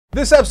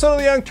This episode of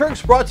The Young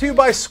Turks brought to you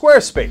by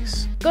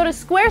Squarespace. Go to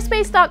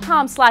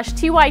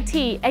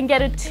squarespace.com/TYT and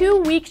get a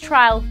 2-week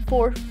trial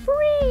for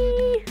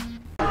free.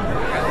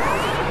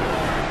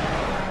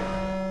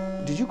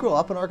 Did you grow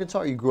up in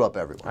Arkansas or you grew up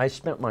everywhere? I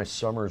spent my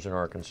summers in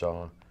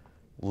Arkansas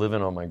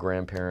living on my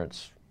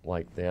grandparents',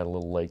 like they had a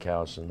little lake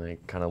house and they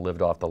kind of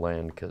lived off the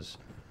land because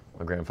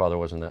my grandfather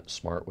wasn't that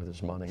smart with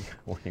his money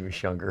when he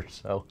was younger,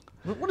 so.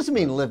 What does it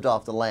mean lived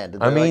off the land?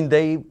 Did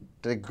they did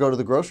they go to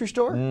the grocery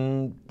store?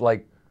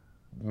 Like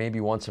maybe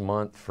once a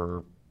month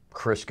for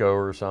Crisco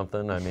or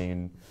something. I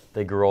mean,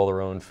 they grew all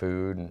their own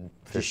food and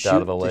fished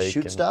out of the lake.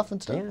 Shoot stuff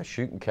and stuff? Yeah,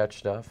 shoot and catch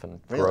stuff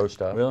and Really? grow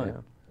stuff. Really? Yeah.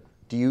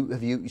 Do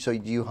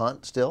you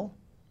hunt still?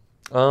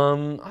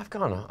 I've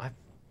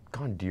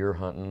gone deer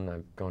hunting.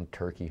 I've gone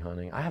turkey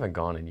hunting. I haven't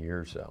gone in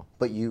years though.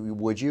 But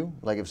would you?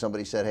 Like if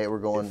somebody said, "Hey, we're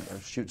going to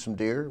shoot some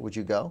deer," would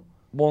you go?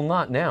 Well,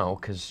 not now,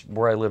 because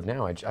where I live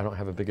now, I don't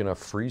have a big enough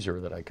freezer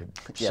that I could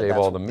save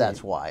all the meat.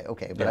 That's why.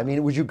 Okay, but yeah. I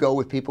mean, would you go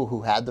with people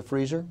who had the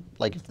freezer?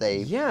 Like if they?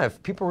 Yeah,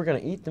 if people were going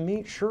to eat the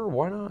meat, sure,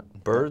 why not?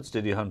 Birds?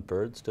 Did you hunt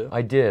birds too?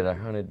 I did. I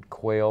hunted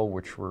quail,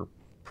 which were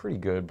pretty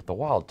good, but the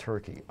wild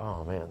turkey,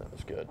 oh man, that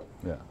was good.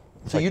 Yeah.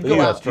 So like you'd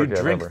go out. You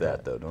drink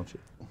that though, don't you?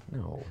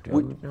 No,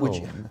 dude. Would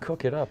you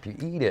cook it up? You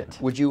eat it.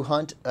 Would you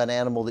hunt an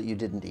animal that you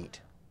didn't eat?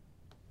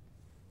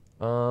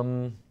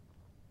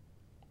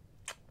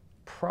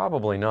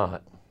 Probably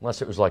not,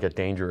 unless it was like a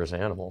dangerous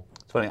animal.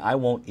 It's funny. I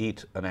won't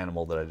eat an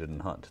animal that I didn't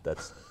hunt.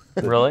 That's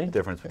the really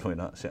difference between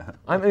us. Yeah.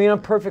 I mean,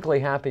 I'm perfectly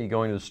happy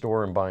going to the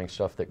store and buying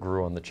stuff that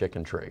grew on the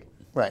chicken tree.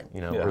 Right.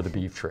 You know, Yeah. or the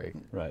beef tree.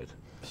 Right.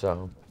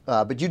 So.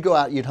 But you'd go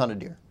out. You'd hunt a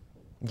deer.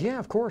 Yeah,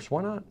 of course.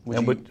 Why not?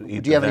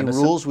 Would you have any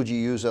rules? Would you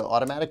use an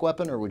automatic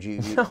weapon, or would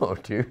you? No,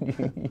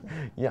 dude.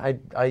 Yeah,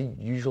 I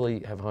usually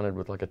have hunted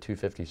with like a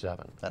 .257.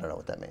 I don't know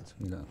what that means.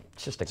 No.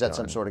 It's just a Is gun. that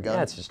some sort of gun?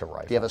 Yeah, it's just a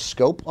rifle. Do you have a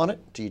scope on it?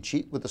 Do you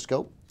cheat with the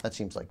scope? That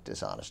seems like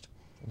dishonest.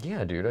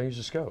 Yeah, dude. I use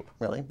a scope.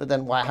 Really? But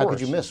then why? How could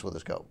you miss with a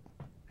scope?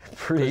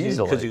 Pretty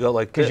easily. Because you go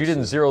like Because you this.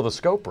 didn't zero the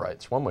scope right.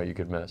 It's one way you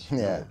could miss.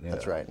 Yeah,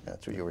 that's right.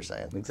 That's what you were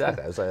saying.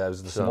 Exactly. I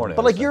was this morning.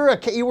 But like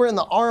you were in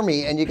the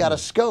army and you got a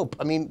scope.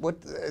 I mean, what?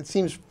 It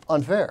seems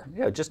unfair.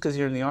 Yeah, just because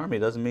you're in the army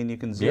doesn't mean you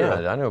can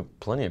zero. Yeah, I know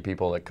plenty of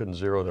people that couldn't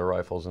zero their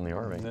rifles in the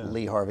army. Yeah.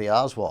 Lee Harvey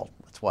Oswald.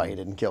 That's why he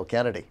didn't kill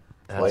Kennedy.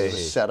 That's why he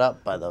was set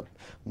up by the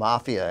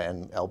mafia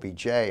and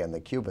LBJ and the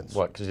Cubans.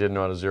 What? Because he didn't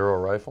know how to zero a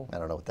rifle? I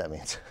don't know what that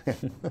means.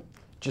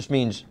 Just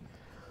means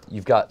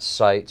you've got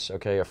sights,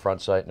 okay, a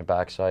front sight and a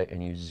back sight,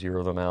 and you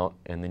zero them out,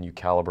 and then you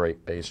calibrate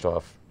based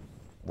off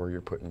where you're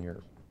putting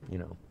your, you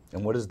know.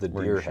 And what does the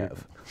where deer you're shooting.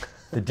 have?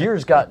 The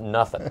deer's got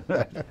nothing.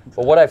 But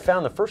what I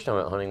found the first time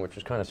out hunting, which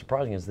was kind of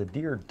surprising, is the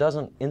deer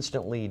doesn't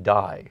instantly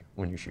die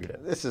when you shoot it.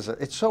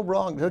 It's so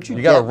wrong. Don't you?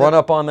 You got to run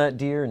up on that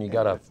deer and you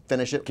got to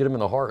finish it. Get him in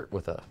the heart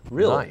with a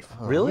Really? knife.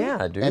 Really?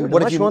 Yeah, dude. And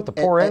what Unless if you want the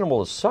poor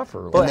animal to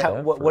suffer. But like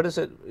that what is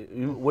it?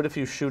 What if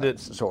you shoot it?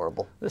 It's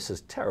horrible. This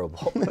is terrible.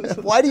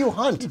 Why do you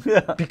hunt?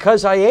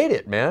 Because I ate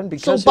it, man.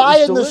 Because buy was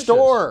it in the delicious.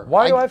 store.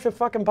 Why do I have to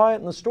fucking buy it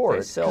in the store?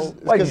 They sell-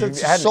 Why, because you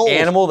it's had sold. an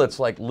animal that's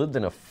like lived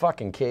in a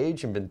fucking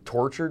cage and been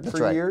tortured That's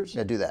for right. years?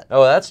 Yeah, do that.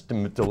 Oh, that's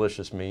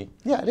delicious meat.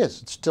 Yeah, it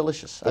is. It's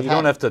delicious. But you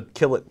don't have to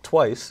kill it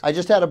twice. I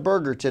just had a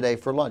burger today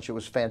for lunch. It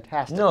was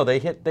fantastic. No, they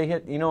hit.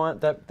 You know what?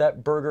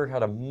 That burger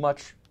had a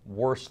much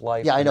worse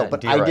life. Yeah, I than know, that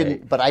but deer I didn't-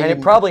 ate. but I and didn't-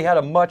 it probably had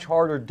a much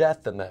harder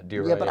death than that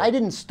deer. Yeah, but I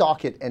didn't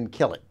stalk it and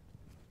kill it.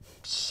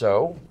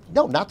 So?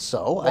 No, not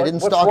so. I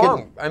didn't What's stalk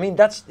wrong? I mean,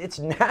 it's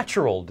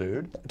natural,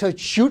 dude.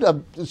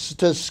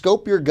 To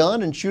scope your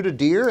gun and shoot a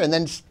deer and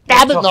then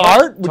stab it in the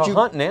heart. Would you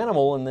hunt an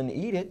animal and then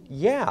eat it?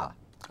 Yeah.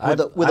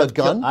 with a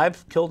gun?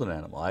 I've killed an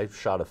animal. I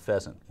shot a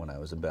pheasant when I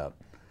was about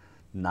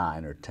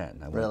 9 or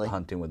 10. I went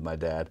hunting with my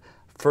dad.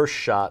 First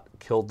shot,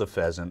 killed the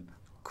pheasant,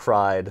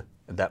 cried,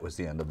 and that was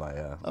the end of my.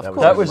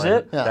 That was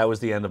it? Yeah. That was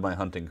the end of my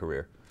hunting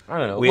career. I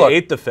don't know. We Look,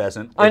 ate the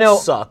pheasant. I know.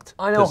 It sucked.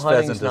 I know because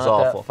hunting's pheasant is not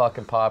awful. that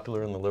fucking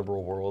popular in the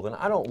liberal world, and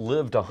I don't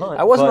live to hunt.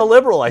 I wasn't a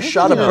liberal. I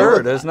shot a you know,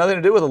 bird. It has nothing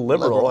to do with a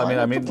liberal. Liberal.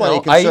 I mean, Plenty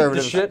no, of I eat the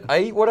conservatives. shit. I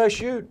eat what I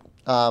shoot.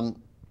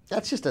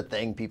 That's just a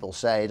thing people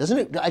say, doesn't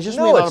it? I just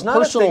No, mean on it's a not a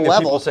personal thing that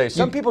level. people say.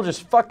 Some people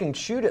just fucking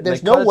shoot it. And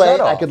There's they cut no its way head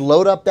I off. could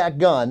load up that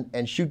gun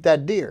and shoot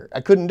that deer. I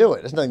couldn't do it.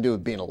 It has nothing to do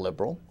with being a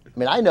liberal. I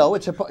mean, I know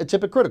it's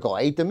hypocritical.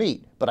 I ate the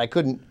meat, but I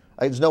couldn't.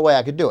 There's no way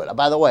I could do it.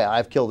 By the way,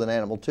 I've killed an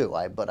animal too.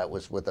 But I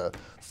was with a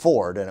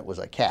Ford and it was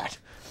a cat.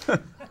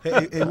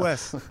 Hey,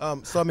 Wes.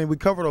 So I mean, we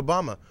covered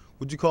Obama.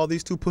 Would you call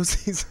these two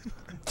pussies?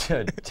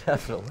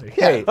 Definitely.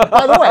 Hey, By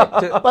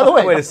the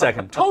way. wait a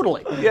second.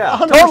 Totally. Yeah.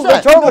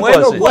 100%. Total When,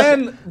 pussies.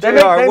 when, They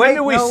JR, make when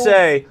did we no-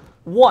 say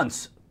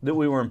once that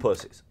we weren't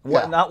pussies?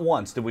 Yeah. Not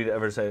once did we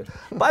ever say.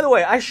 By the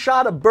way, I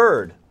shot a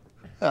bird.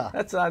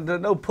 That's not,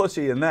 there's no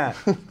pussy in that.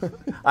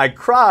 I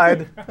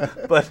cried,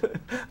 but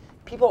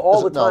People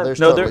all the No, time. there's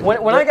No, totally.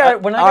 when I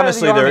got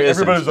honestly, out of the there army,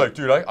 isn't. everybody's like,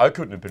 dude, I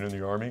couldn't have been in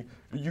the army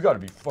you got to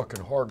be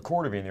fucking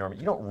hardcore to be in the Army.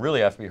 You don't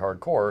really have to be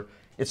hardcore.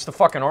 It's the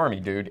fucking Army,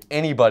 dude.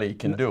 Anybody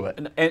can do it.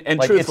 And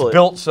like, truthfully, it's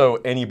built so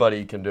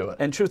anybody can do it.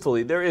 And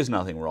truthfully, there is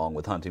nothing wrong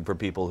with hunting for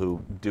people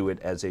who do it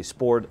as a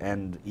sport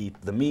and eat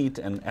the meat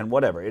and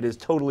whatever. It is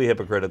totally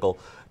hypocritical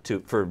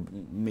for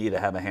me to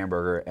have a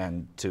hamburger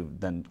and to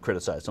then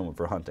criticize someone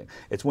for hunting.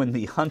 It's when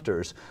the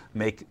hunters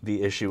make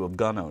the issue of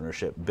gun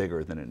ownership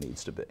bigger than it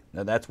needs to be.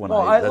 Now that's when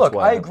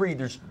I agree.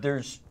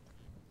 There's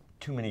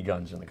too many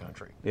guns in the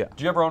country. Yeah.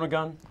 Did you ever own a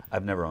gun?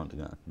 I've never owned a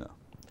gun. No.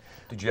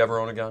 Did you ever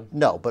own a gun?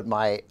 No, but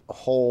my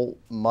whole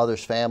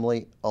mother's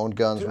family owned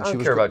guns when she was. I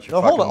don't care about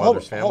your fucking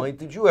mother's family.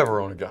 Did you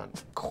ever own a gun?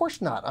 Of course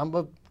not. I'm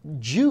a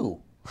Jew.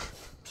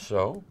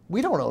 So?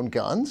 We don't own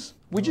guns.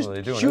 We just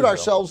they do in shoot Israel.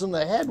 ourselves in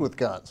the head with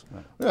guns.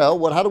 You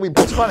know, how do we?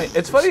 It's funny.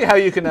 It's funny how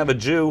you can have a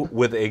Jew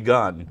with a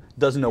gun,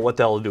 doesn't know what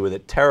the hell to do with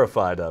it,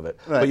 terrified of it,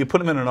 but you put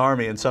them in an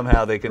army and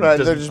somehow they can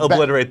just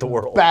obliterate the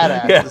world.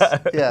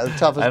 Badasses. Yeah, the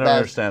toughest. I don't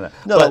understand that.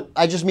 No,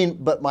 I just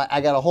mean, I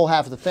got a whole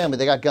half of the family.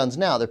 They got guns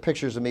now. They're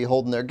pictures of me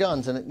holding their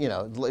guns, and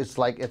it's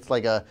like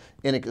a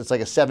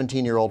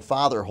 17-year-old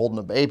father holding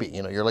a baby.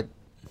 You know, you're like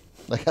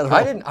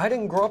I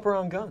didn't grow up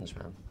around guns,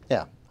 man.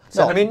 Yeah.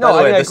 So, I mean, no. By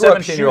the way, the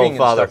 17-year-old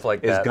father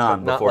like is that,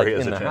 gone not before like he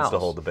has a in the chance house. to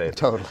hold the baby.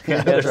 Totally.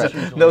 Yeah,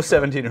 no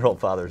 17-year-old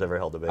father's ever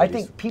held a baby. I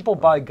think people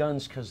buy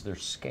guns because they're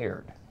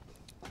scared.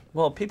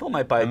 Well, people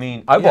might buy. I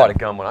mean, I bought a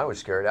gun when I was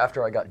scared.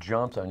 After I got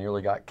jumped, I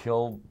nearly got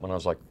killed when I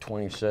was like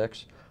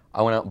 26.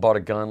 I went out and bought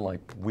a gun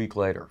like a week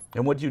later.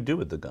 And what did you do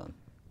with the gun?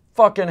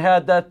 Fucking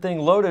had that thing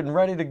loaded and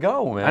ready to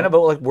go, man. I know, but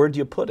like, where'd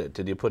you put it?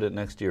 Did you put it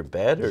next to your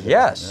bed? Or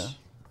Yes.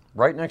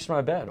 Right next to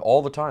my bed,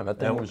 all the time. That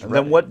thing was ready.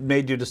 Then what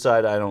made you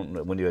decide,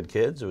 when you had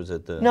kids, or was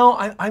it the... No,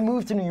 I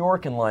moved to New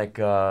York in like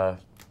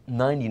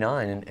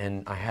 99,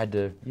 and I had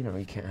to,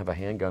 you can't have a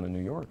handgun in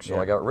New York, so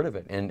I got rid of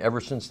it. And ever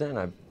since then,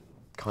 I've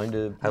kind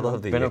of I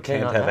love that been you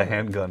okay can't have a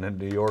handgun in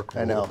New York.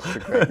 I know.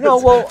 No,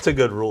 well, it's a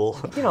good rule.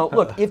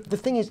 Look, the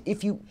thing is,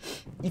 if you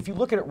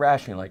look at it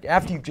rationally, like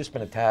after you've just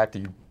been attacked, or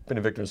you've been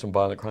a victim of some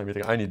violent crime, you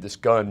think, I need this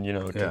gun,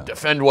 to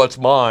defend what's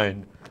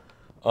mine.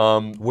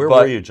 Where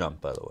were you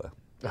jumped, by the way?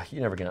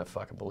 You're never gonna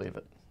fucking believe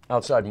it.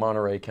 Outside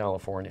Monterey,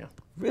 California.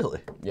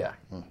 Really? Yeah.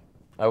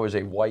 I was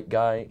a white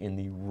guy in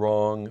the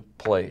wrong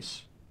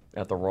place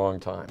at the wrong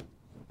time.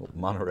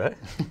 Monterey?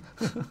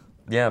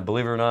 Yeah,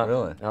 believe it or not.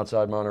 Really?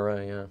 Outside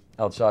Monterey, yeah.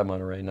 Outside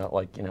Monterey, not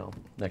like,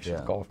 next to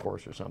the golf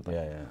course or something.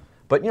 Yeah, yeah.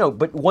 But,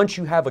 but once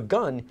you have a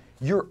gun,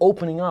 you're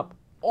opening up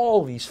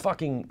all these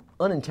fucking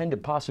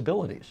unintended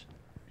possibilities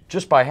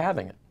just by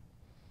having it.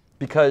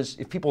 Because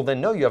if people then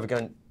know you have a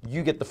gun,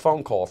 you get the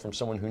phone call from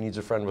someone who needs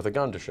a friend with a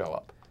gun to show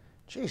up.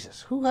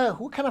 Jesus,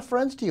 what kind of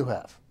friends do you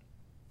have?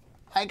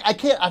 I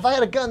can't. If I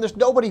had a gun, there's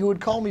nobody who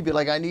would call me and be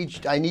like, I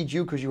need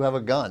you because you have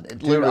a gun.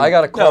 Dude, I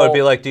got a call. No, it'd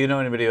be like, do you know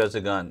anybody who has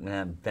a gun?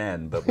 Man,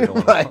 Ben, but we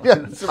don't right.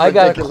 I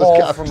got a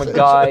call from a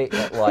guy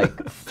at like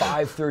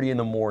 5:30 in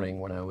the morning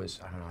when I was,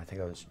 I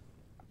think I was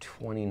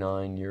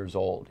 29 years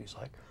old. He's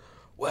like,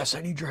 Wes,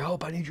 I need your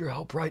help. I need your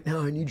help right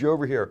now. I need you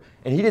over here.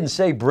 And he didn't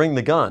say bring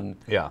the gun.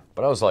 Yeah.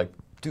 But I was like,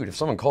 dude, if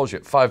someone calls you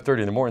at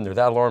 5:30 in the morning, they're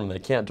that alarmed and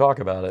they can't talk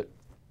about it.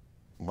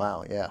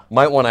 Wow, yeah.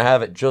 Might want to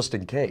have it just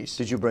in case.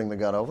 Did you bring the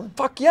gun over?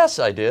 Fuck yes,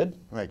 I did.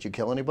 Right, did you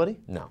kill anybody?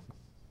 No.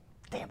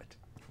 Damn it.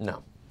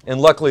 No. And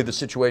luckily the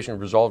situation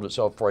resolved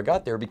itself before I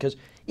got there, because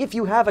if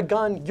you have a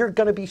gun, you're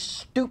going to be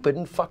stupid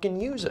and fucking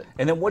use it.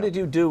 And then what did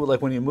you do,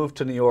 like when you moved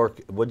to New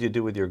York, what did you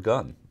do with your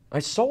gun? I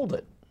sold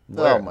it.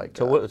 Where? Oh my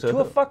God. To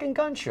a fucking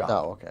gun shop.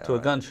 Oh, okay. To a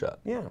gun shop.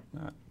 Yeah.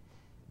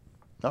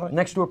 All right.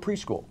 Next to a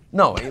preschool.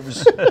 No, it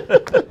was,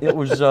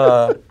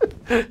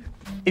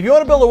 If you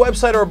want to build a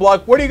website or a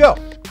blog, where do you go?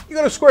 You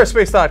go to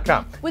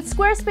squarespace.com. With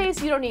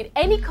Squarespace, you don't need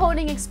any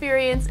coding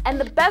experience, and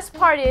the best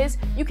part is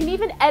you can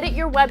even edit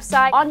your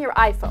website on your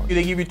iPhone.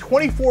 They give you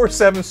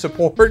 24/7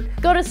 support.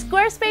 Go to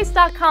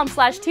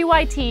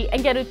squarespace.com/TYT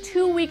and get a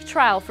 2-week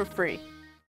trial for free.